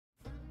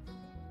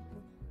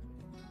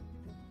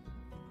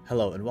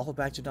Hello and welcome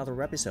back to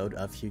another episode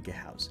of Hugo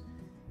House.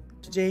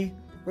 Today,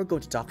 we're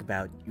going to talk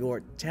about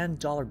your $10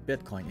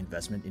 Bitcoin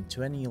investment in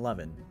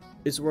 2011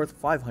 is worth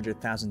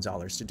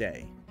 $500,000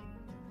 today.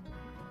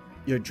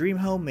 Your dream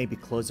home may be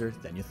closer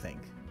than you think.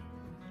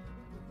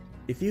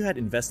 If you had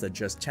invested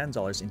just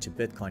 $10 into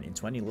Bitcoin in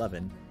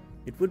 2011,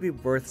 it would be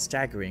worth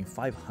staggering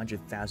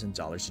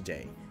 $500,000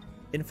 today.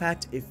 In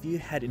fact, if you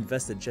had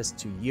invested just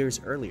 2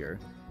 years earlier,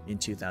 in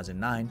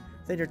 2009,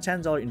 then your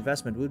 $10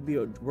 investment would be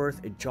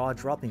worth a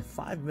jaw-dropping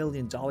 $5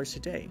 million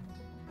today.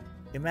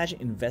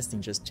 Imagine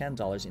investing just $10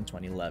 in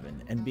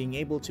 2011 and being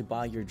able to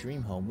buy your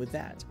dream home with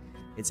that.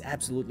 It's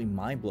absolutely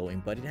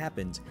mind-blowing, but it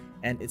happened,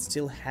 and it's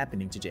still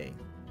happening today.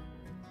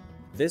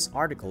 This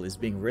article is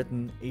being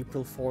written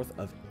April 4th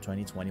of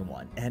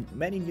 2021, and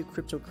many new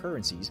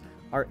cryptocurrencies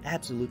are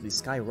absolutely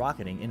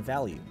skyrocketing in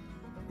value.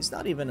 It's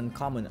not even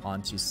uncommon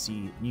to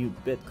see new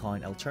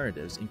Bitcoin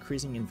alternatives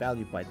increasing in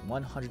value by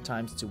 100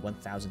 times to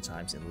 1,000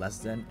 times in less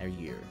than a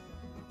year.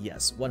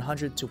 Yes,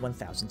 100 to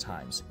 1,000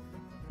 times.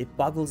 It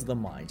boggles the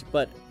mind,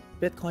 but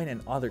Bitcoin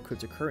and other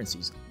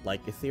cryptocurrencies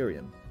like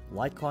Ethereum,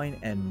 Litecoin,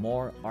 and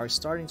more are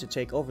starting to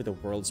take over the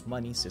world's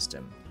money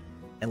system.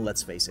 And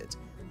let's face it,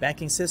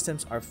 banking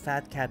systems are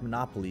fat cat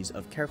monopolies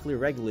of carefully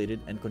regulated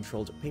and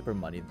controlled paper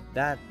money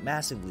that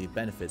massively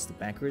benefits the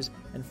bankers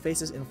and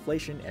faces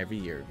inflation every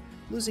year,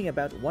 losing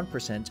about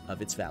 1%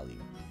 of its value.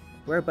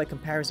 Where by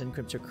comparison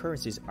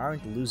cryptocurrencies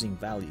aren't losing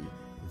value,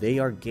 they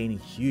are gaining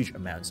huge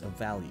amounts of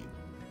value.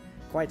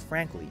 Quite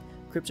frankly,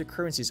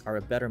 cryptocurrencies are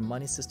a better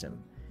money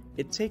system.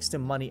 It takes the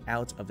money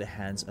out of the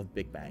hands of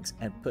big banks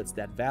and puts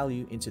that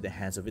value into the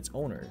hands of its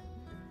owner.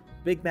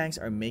 Big banks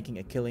are making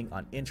a killing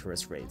on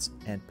interest rates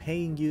and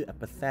paying you a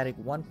pathetic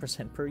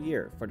 1% per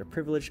year for the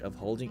privilege of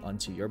holding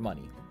onto your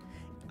money.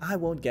 I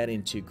won't get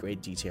into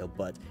great detail,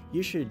 but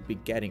you should be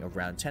getting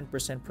around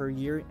 10% per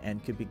year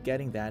and could be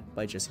getting that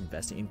by just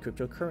investing in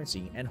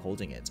cryptocurrency and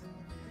holding it.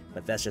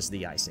 But that's just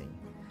the icing.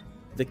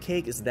 The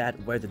cake is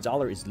that where the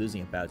dollar is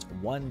losing about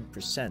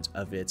 1%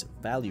 of its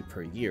value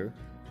per year,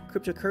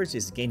 cryptocurrency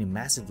is gaining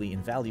massively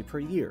in value per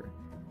year.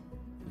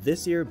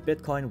 This year,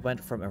 Bitcoin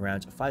went from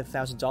around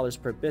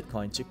 $5,000 per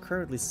Bitcoin to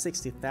currently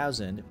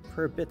 $60,000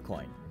 per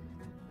Bitcoin.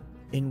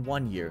 In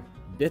 1 year,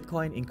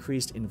 Bitcoin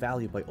increased in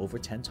value by over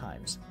 10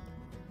 times.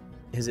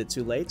 Is it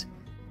too late?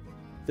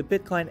 The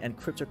Bitcoin and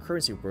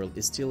cryptocurrency world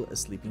is still a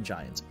sleeping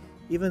giant,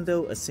 even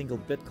though a single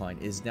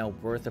Bitcoin is now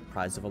worth the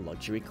price of a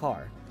luxury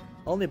car.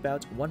 Only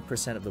about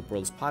 1% of the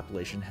world's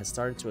population has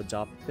started to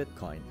adopt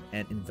Bitcoin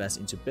and invest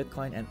into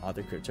Bitcoin and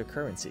other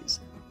cryptocurrencies.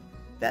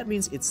 That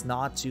means it's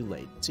not too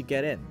late to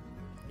get in.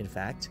 In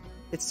fact,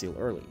 it's still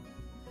early.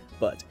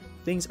 But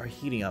things are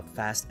heating up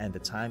fast and the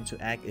time to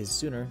act is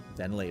sooner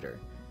than later,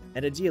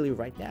 and ideally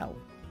right now.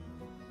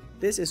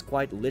 This is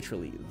quite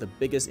literally the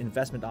biggest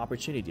investment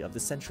opportunity of the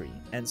century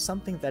and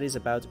something that is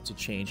about to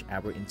change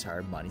our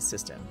entire money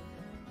system.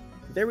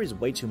 There is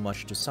way too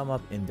much to sum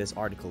up in this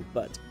article,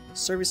 but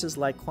services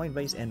like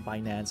Coinbase and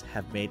Binance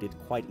have made it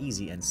quite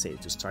easy and safe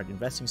to start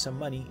investing some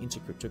money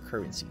into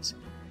cryptocurrencies.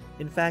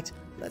 In fact,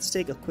 let's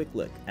take a quick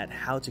look at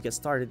how to get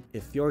started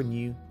if you're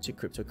new to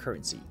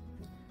cryptocurrency.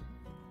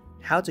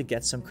 How to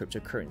get some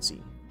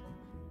cryptocurrency.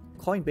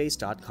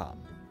 Coinbase.com.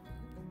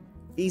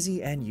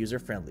 Easy and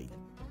user-friendly.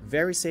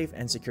 Very safe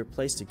and secure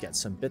place to get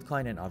some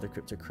Bitcoin and other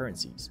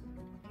cryptocurrencies.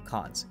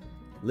 Cons.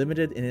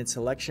 Limited in its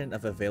selection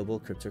of available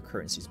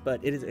cryptocurrencies, but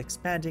it is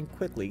expanding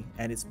quickly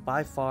and it's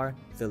by far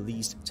the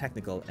least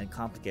technical and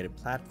complicated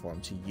platform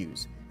to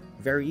use.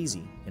 Very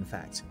easy, in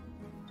fact.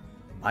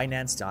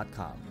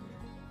 Binance.com.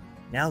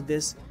 Now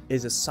this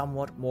is a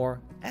somewhat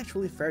more,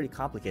 actually fairly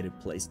complicated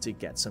place to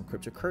get some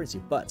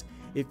cryptocurrency, but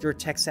if you're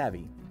tech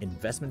savvy,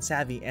 investment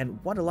savvy,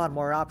 and want a lot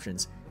more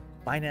options,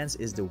 Binance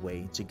is the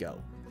way to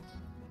go.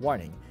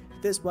 Warning,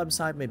 this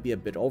website may be a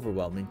bit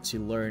overwhelming to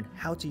learn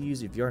how to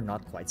use if you're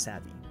not quite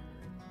savvy.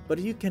 But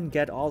you can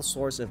get all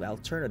sorts of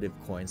alternative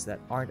coins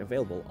that aren't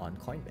available on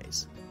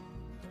Coinbase.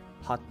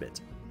 Hotbit.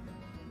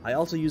 I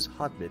also use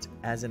Hotbit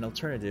as an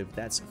alternative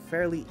that's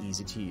fairly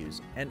easy to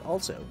use and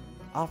also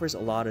offers a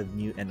lot of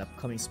new and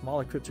upcoming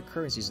smaller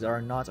cryptocurrencies that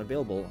are not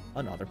available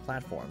on other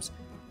platforms.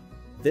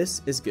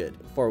 This is good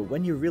for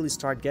when you really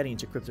start getting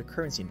into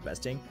cryptocurrency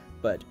investing,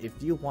 but if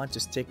you want to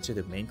stick to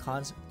the main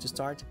cons to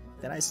start,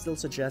 then I still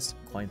suggest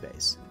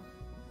Coinbase.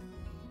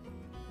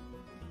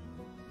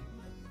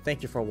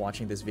 Thank you for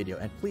watching this video,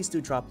 and please do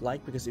drop a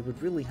like because it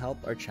would really help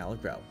our channel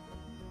grow.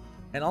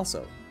 And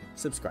also,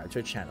 subscribe to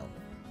our channel.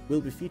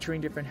 We'll be featuring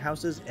different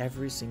houses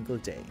every single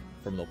day,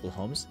 from local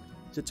homes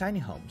to tiny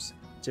homes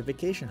to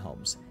vacation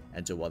homes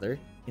and to other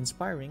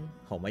inspiring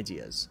home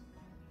ideas.